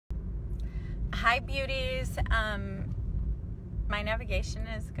Hi beauties. My navigation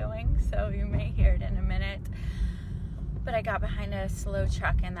is going, so you may hear it in a minute. But I got behind a slow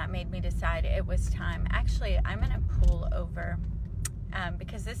truck and that made me decide it was time. Actually, I'm going to pull over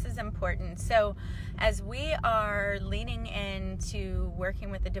because this is important. So as we are leaning into working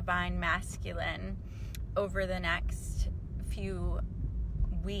with the divine masculine over the next few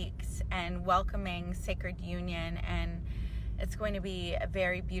weeks and welcoming sacred union, and it's going to be a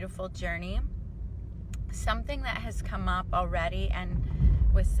very beautiful journey. Something that has come up already and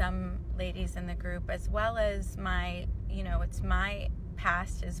with some ladies in the group, as well as my, it's my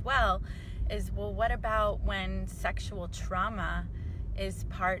past as well, is, well, what about when sexual trauma is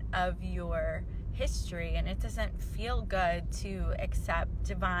part of your history and it doesn't feel good to accept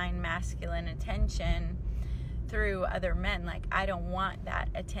divine masculine attention through other men? Like, I don't want that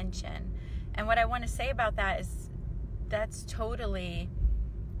attention. And what I want to say about that is that's totally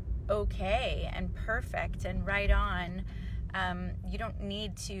okay and perfect and right on. You don't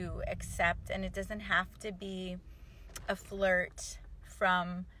need to accept, and it doesn't have to be a flirt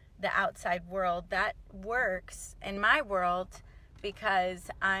from the outside world. That works in my world because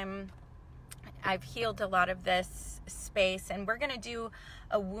I've healed a lot of this space, and we're going to do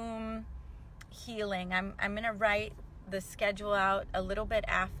a womb healing. I'm going to write the schedule out a little bit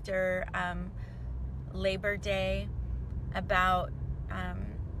after Labor Day about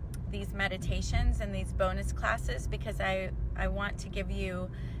these meditations and these bonus classes, because I want to give you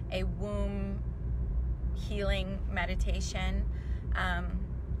a womb healing meditation.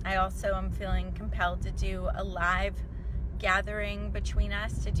 I also am feeling compelled to do a live gathering between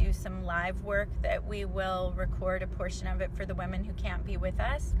us to do some live work that we will record a portion of it for the women who can't be with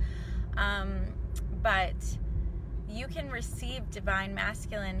us. But you can receive divine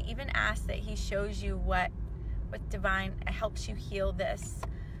masculine. Even ask that he shows you what divine helps you heal this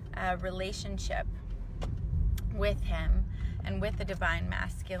relationship with him and with the divine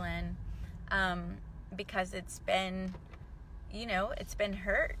masculine, because it's been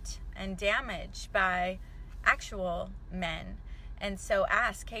hurt and damaged by actual men. And so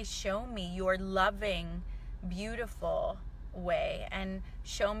ask, hey, show me your loving, beautiful way, and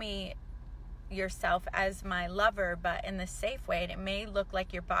show me yourself as my lover, but in the safe way. And it may look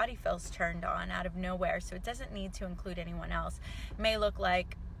like your body feels turned on out of nowhere, so it doesn't need to include anyone else. It may look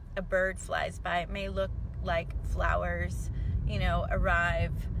like a bird flies by. It may look like flowers,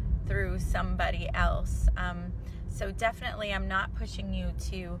 arrive through somebody else. So definitely I'm not pushing you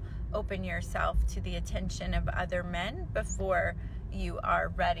to open yourself to the attention of other men before you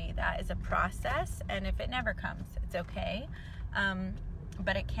are ready. That is a process, and if it never comes, it's okay.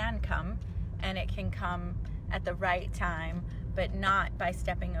 But it can come, and it can come at the right time, but not by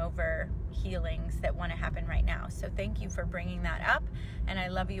stepping over healings that want to happen right now. So thank you for bringing that up, and I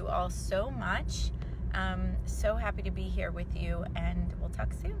love you all so much. So happy to be here with you, and we'll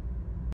talk soon.